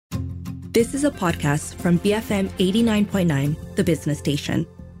This is a podcast from BFM 89.9, the business station.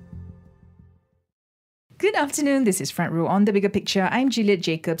 Good afternoon, this is Front Row on The Bigger Picture. I'm Juliet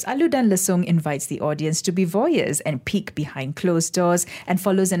Jacobs. Alu Lesung invites the audience to be voyeurs and peek behind closed doors and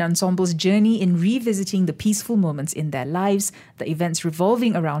follows an ensemble's journey in revisiting the peaceful moments in their lives, the events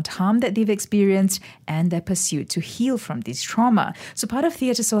revolving around harm that they've experienced, and their pursuit to heal from this trauma. So part of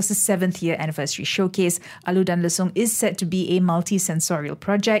Theatre Source's 7th year anniversary showcase, Alu Lesung is set to be a multi-sensorial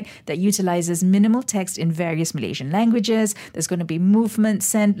project that utilizes minimal text in various Malaysian languages. There's going to be movement,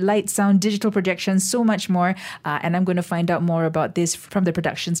 scent, light, sound, digital projections, so much more. And I'm going to find out more about this from the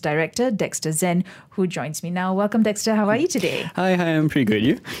production's director, Dexter Zen, who joins me now. Welcome, Dexter. How are you today? Hi, I'm pretty good.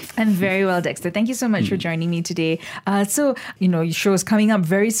 You? I'm very well, Dexter. Thank you so much for joining me today. Your show is coming up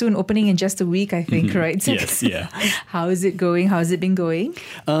very soon, opening in just a week, I think, right? Yes, yeah. How is it going? How has it been going?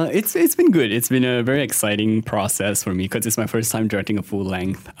 It's been good. It's been a very exciting process for me because it's my first time directing a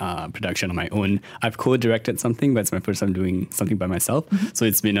full-length production on my own. I've co-directed something, but it's my first time doing something by myself. So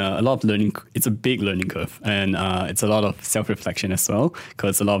it's been a lot of learning. It's a big learning curve. And it's a lot of self-reflection as well,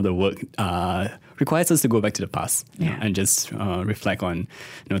 because a lot of the work requires us to go back to the past and just reflect on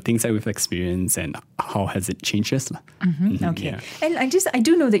things that we've experienced and how has it changed us. Okay. Yeah. And I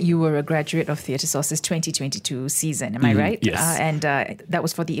do know that you were a graduate of Theatre Source's 2022 season, am I right? Yes. And that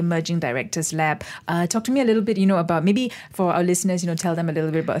was for the Emerging Directors Lab. Talk to me a little bit, about maybe for our listeners, tell them a little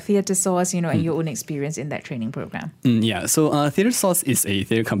bit about Theatre Source, and your own experience in that training program. So Theatre Source is a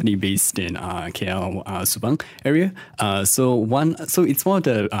theatre company based in KL, Subang area. So it's one of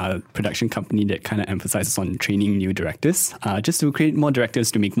the production company that kind of emphasizes on training new directors, just to create more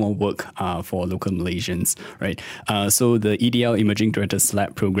directors to make more work for local Malaysians, right? So the EDL Emerging Directors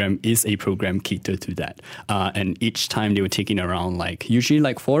Lab program is a program catered to that. And each time they were taking around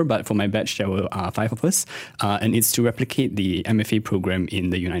usually 4, but for my batch there were 5 of us. And it's to replicate the MFA program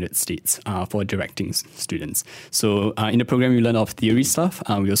in the United States for directing students. So in the program we learn a lot of theory stuff.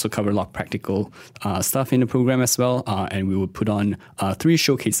 We also cover a lot of practical stuff in the program as well. And we will put on 3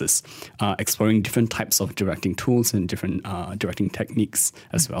 showcases exploring different types of directing tools and different directing techniques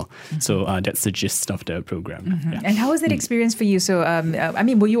as well. So that's the gist of the program. Yeah. And how was that experience for you? So,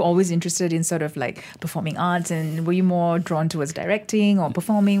 were you always interested in sort of performing arts, and were you more drawn towards directing or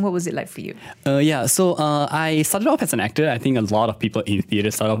performing? What was it like for you? So I started off as an actor. I think a lot of people in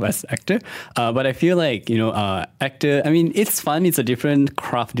theatre start off as actor. But I feel actor, it's fun. It's a different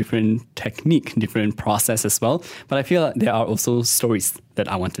craft, different technique, different process as well. But I feel like there are also stories that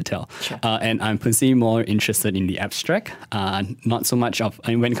I want to tell. Sure. And I'm personally more interested in the abstract, not so much of,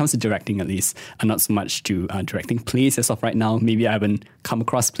 when it comes to directing at least, not so much to directing plays as of right now. Maybe I haven't come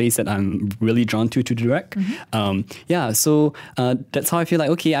across plays that I'm really drawn to direct. So that's how I feel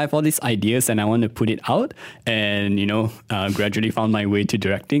I have all these ideas and I want to put it out, and, gradually found my way to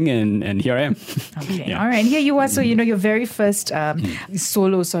directing, and here I am. Okay, yeah. All right. Here you are. So, your very first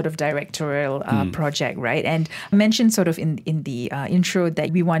solo sort of directorial project, right? And I mentioned sort of in the intro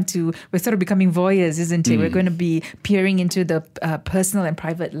that we're sort of becoming voyeurs, isn't it? We're going to be peering into the personal and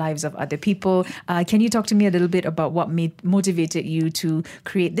private lives of other people. Can you talk to me a little bit about what motivated you to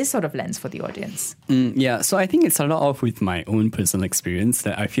create this sort of lens for the audience? So I think it started off with my own personal experience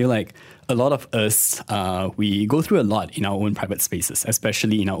that I feel like a lot of us, we go through a lot in our own private spaces,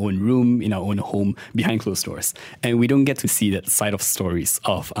 especially in our own room, in our own home, behind closed doors. And we don't get to see that side of stories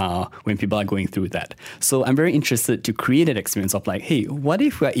of when people are going through that. So I'm very interested to create an experience of hey, what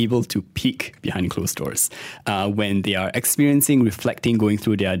if we're able to peek behind closed doors when they are experiencing, reflecting, going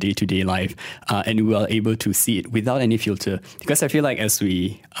through their day-to-day life, and we are able to see it without any filter. Because I feel like as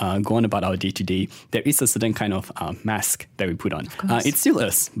we go on about our day-to-day, there is a certain kind of mask that we put on. It's still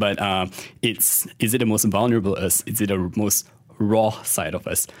us, but is it the most vulnerable us? Is it the most raw side of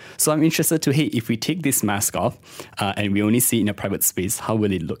us? So I'm interested to, if we take this mask off and we only see it in a private space, how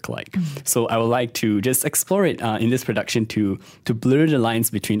will it look like? So I would like to just explore it in this production to blur the lines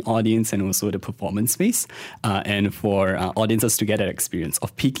between audience and also the performance space, and for audiences to get that experience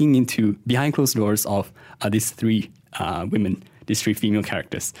of peeking into behind closed doors of these 3 women, these 3 female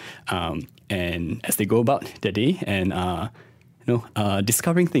characters, and as they go about their day and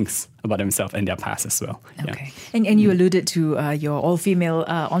discovering things about themselves and their past as well. Okay. Yeah. And you alluded to your all-female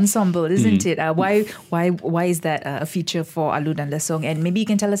ensemble, isn't it? Why is that a feature for Alu Lesung? And maybe you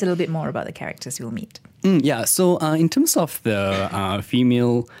can tell us a little bit more about the characters you'll meet. So in terms of the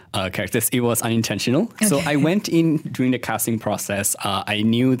female characters, it was unintentional. Okay. So I went in during the casting process. I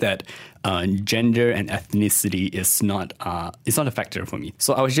knew that gender and ethnicity is not a factor for me.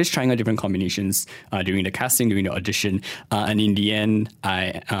 So I was just trying out different combinations during the casting, during the audition, and in the end,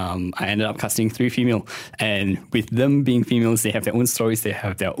 I I ended up casting 3 female. And with them being females, they have their own stories, they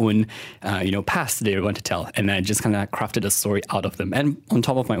have their own, past they want to tell. And I just kind of crafted a story out of them and on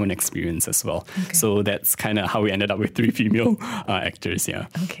top of my own experience as well. Okay. So that's kind of how we ended up with 3 female actors, yeah.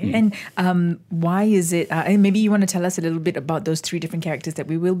 Okay. And why is it, and maybe you want to tell us a little bit about those 3 different characters that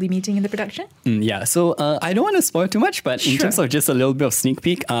we will be meeting in the production? Yeah, so I don't want to spoil too much, but in terms of just a little bit of sneak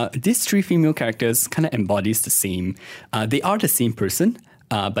peek, these 3 female characters kind of embodies the same, they are the same person,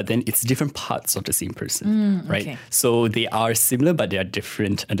 but then it's different parts of the same person, right? Okay. So they are similar, but they are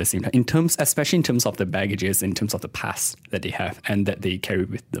different at the same time. Especially in terms of the baggages, in terms of the past that they have and that they carry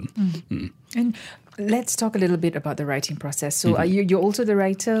with them. And let's talk a little bit about the writing process. So you're also the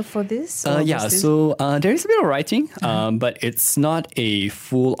writer for this? So there is a bit of writing, but it's not a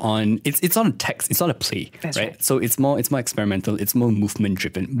full-on, it's not a text, it's not a play, right? So it's more experimental, it's more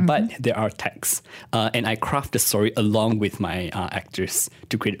movement-driven, but there are texts. And I craft the story along with my actors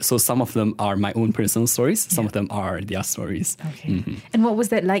to create. So some of them are my own personal stories, some of them are their stories. Okay. And what was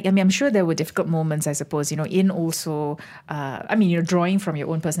that like? I mean, I'm sure there were difficult moments, I suppose, in also, drawing from your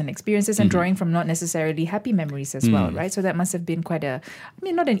own personal experiences and drawing from not necessarily happy memories as well, right? So that must have been quite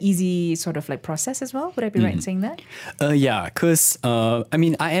not an easy sort of like process as well. Would I be right in saying that? Yeah, because, I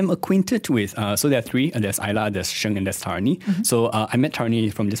am acquainted with, so there are 3, there's Ayla, there's Sheng, and there's Tarani. So I met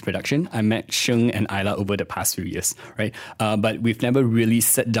Tarani from this production. I met Sheng and Ayla over the past few years, right? But we've never really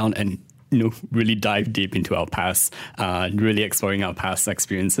sat down and really dive deep into our past, really exploring our past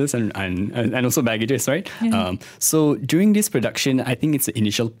experiences and also baggages, right? Yeah. So during this production, I think it's the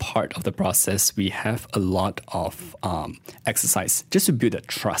initial part of the process. We have a lot of exercise just to build that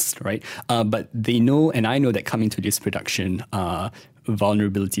trust, right? But they know, and I know that coming to this production,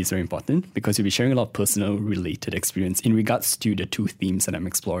 vulnerability is very important because you'll be sharing a lot of personal related experience in regards to the 2 themes that I'm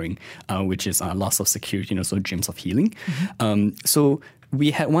exploring, which is loss of security and also dreams of healing. So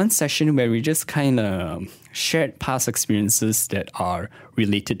we had one session where we just kind of shared past experiences that are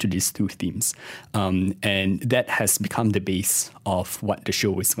related to these 2 themes. And that has become the base of what the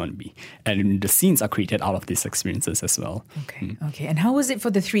show is going to be. And the scenes are created out of these experiences as well. Okay. And how was it for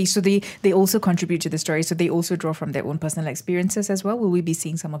the 3? So they also contribute to the story. So they also draw from their own personal experiences as well. Will we be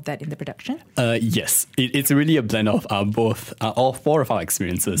seeing some of that in the production? Yes. It's really a blend of both, all 4 of our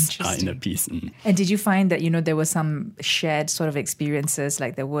experiences in a piece. And did you find that, there were some shared sort of experiences,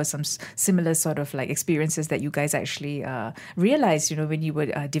 like there were some similar sort of like experiences that you guys actually realized, when you were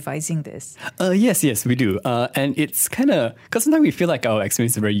devising this? Yes, we do. And it's kind of, because sometimes we feel like our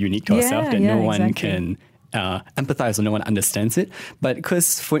experience is very unique to ourselves, that no one can empathize or no one understands it. But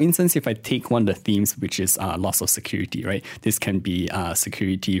because, for instance, if I take one of the themes, which is loss of security, right? This can be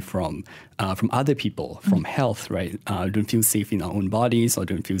security from other people, from health, right? Don't feel safe in our own bodies or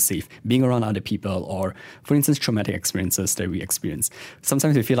don't feel safe being around other people, or, for instance, traumatic experiences that we experience.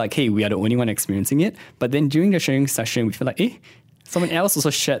 Sometimes we feel like, hey, we are the only one experiencing it. But then during the sharing session, we feel like, hey, someone else also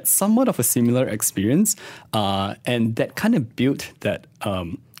shared somewhat of a similar experience. And that kind of built that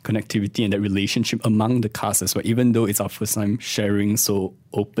connectivity and that relationship among the cast as well, even though it's our first time sharing so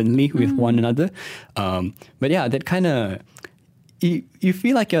openly with one another. But yeah, that kind of, you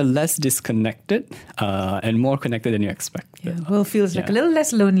feel like you're less disconnected and more connected than you expect. Well, feels like a little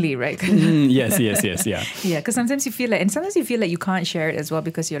less lonely, right? Yes, yeah. Yeah, because sometimes you feel like, and sometimes you feel like you can't share it as well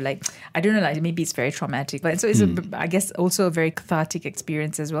because you're like, I don't know, like maybe it's very traumatic. But so it's, I guess, also a very cathartic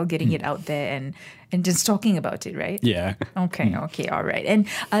experience as well, getting it out there and just talking about it, right? Yeah. Okay, all right. And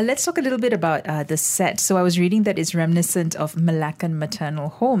let's talk a little bit about the set. So I was reading that it's reminiscent of Malaccan maternal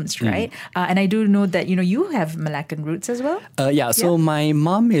homes, right? And I do know that, you have Malaccan roots as well? So my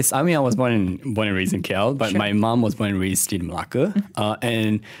mom is, I was born and raised in KL, but my mom was born and raised in Malacca.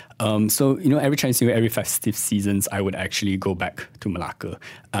 So, every Chinese New Year, every festive seasons, I would actually go back to Malacca.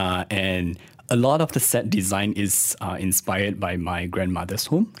 And a lot of the set design is inspired by my grandmother's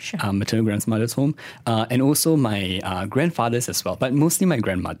home, maternal grandmother's home, and also my grandfather's as well, but mostly my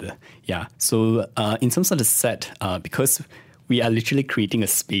grandmother. Yeah. So in terms of the set, because we are literally creating a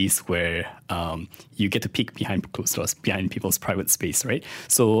space where you get to peek behind closed doors, behind people's private space, right?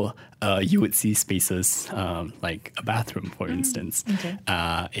 So you would see spaces like a bathroom, for instance,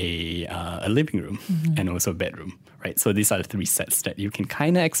 a living room, and also a bedroom, right? So these are the 3 sets that you can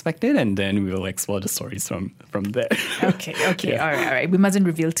kind of expect it, and then we will explore the stories from there. Okay. Yeah. All right. We mustn't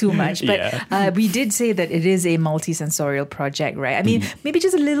reveal too much, but we did say that it is a multi-sensorial project, right? I mean, maybe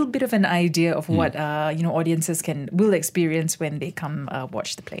just a little bit of an idea of what audiences will experience when they come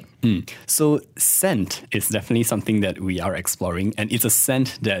watch the play. So scent is definitely something that we are exploring, and it's a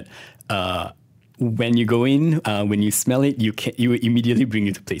scent that when you go in, when you smell it, you immediately bring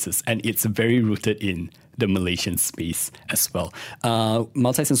you to places, and it's very rooted in the Malaysian space as well.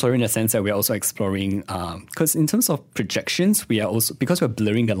 Multisensory in the sense that we're also exploring, because in terms of projections, we are also, because we're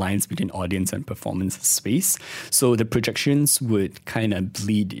blurring the lines between audience and performance space, so the projections would kind of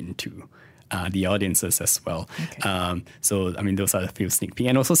bleed into the audiences as well. Okay. So, I mean, those are a few sneak peeks.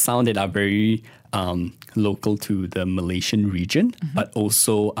 And also sound that are very local to the Malaysian region, but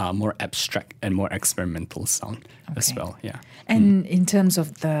also more abstract and more experimental sound as well. Yeah. And in terms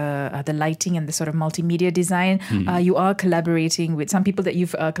of the lighting and the sort of multimedia design, you are collaborating with some people that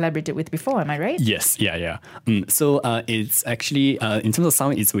you've collaborated with before, am I right? Yes, yeah. So it's actually, in terms of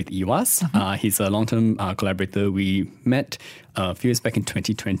sound, it's with Iwas. He's a long-term collaborator. We met a few years back in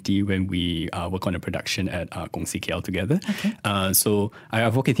 2020 when we worked on a production at Gongsi KL together. Okay. So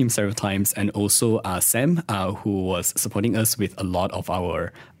I've worked with him several times, and also Sam, who was supporting us with a lot of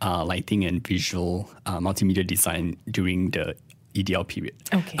our lighting and visual multimedia design during the EDL period.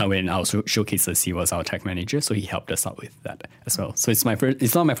 Okay. When our showcases, he was our tech manager, so he helped us out with that as well. So it's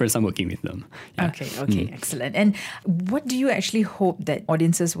not my first time working with them. Yeah. Okay, excellent. And what do you actually hope that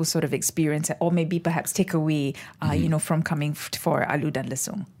audiences will sort of experience, or maybe perhaps take away, from coming for Alu dan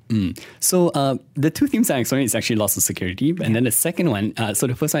Lesung? So the two themes I'm exploring is actually loss of security, and then the second one, so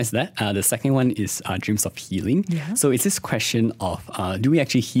the first one is that, the second one is dreams of healing. Yeah. So it's this question of, do we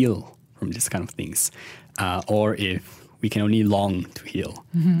actually heal from this kind of things? Or if we can only long to heal.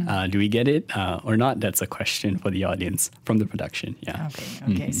 Do we get it or not? That's a question for the audience from the production. Yeah.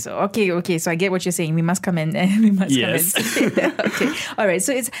 Okay. So I get what you're saying. We must come in and we must come in. Okay. All right.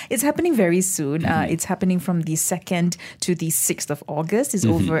 So it's happening very soon. It's happening from the 2nd to the 6th of August. It's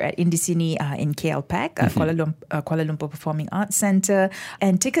over at Indisini in KL Pack, Kuala Lumpur Performing Arts Centre.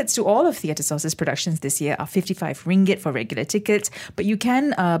 And tickets to all of Theatre Source's productions this year are 55 ringgit for regular tickets, but you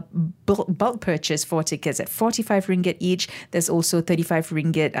can bulk purchase 4 tickets at 45 ringgit each. There's also 35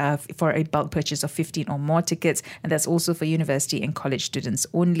 ringgit for a bulk purchase of 15 or more tickets, and that's also for university and college students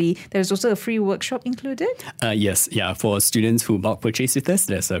only. There's also a free workshop included? Yes, yeah. For students who bulk purchase with us,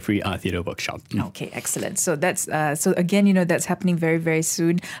 there's a free theatre workshop. Okay, excellent. So that's again, that's happening very, very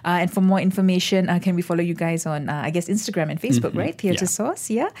soon. And for more information, can we follow you guys on, Instagram and Facebook, right? Theatre Source,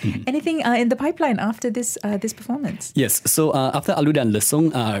 yeah. Anything in the pipeline after this performance? Yes. So after Alu dan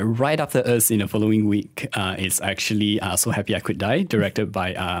Lesung, right after us in the following week, is actually So Happy I Could Die, directed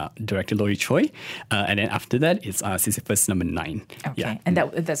by director Lori Choi. And then after that, it's Sisyphus number 9. Okay. Yeah. And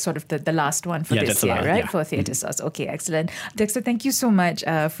that's sort of the last one for this year, right? Yeah. For Theatre Source. Okay, excellent. Dexter, thank you so much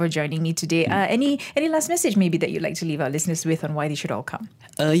for joining me today. Any last message maybe that you'd like to leave our listeners with on why they should all come?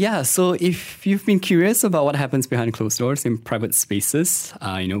 So if you've been curious about what happens behind closed doors in private spaces,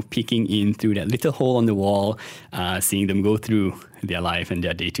 peeking in through that little hole on the wall, seeing them go through their life and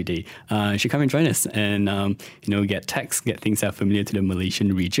their day-to-day, you should come and join us and, get texts, get things that are familiar to the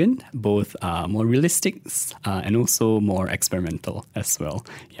Malaysian region, both more realistic and also more experimental as well.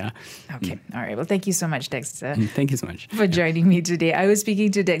 Yeah. Okay. All right. Well, thank you so much, Dexter. Thank you so much. For joining me today. I was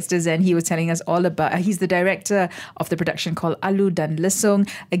speaking to Dexter Zen. He was telling us all about, he's the director of the production called Alu dan Lesung.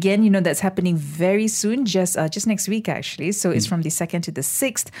 Again, that's happening very soon, just next week, actually. So it's from the 2nd to the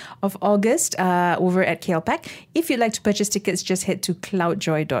 6th of August over at KL Pack. If you'd like to purchase tickets, just head to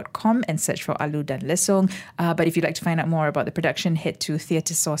cloudjoy.com and search for Alu dan Lesung. But if you'd like to find out more about the production, head to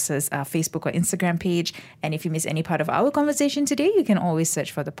Theatre Source's Facebook or Instagram page. And if you miss any part of our conversation today, you can always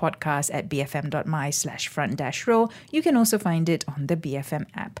search for the podcast at bfm.my/front-row. You can also find it on the BFM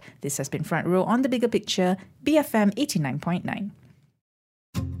app. This has been Front Row on The Bigger Picture, BFM 89.9.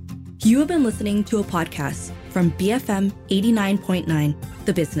 You have been listening to a podcast from BFM 89.9,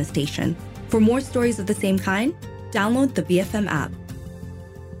 the business station. For more stories of the same kind, download the BFM app.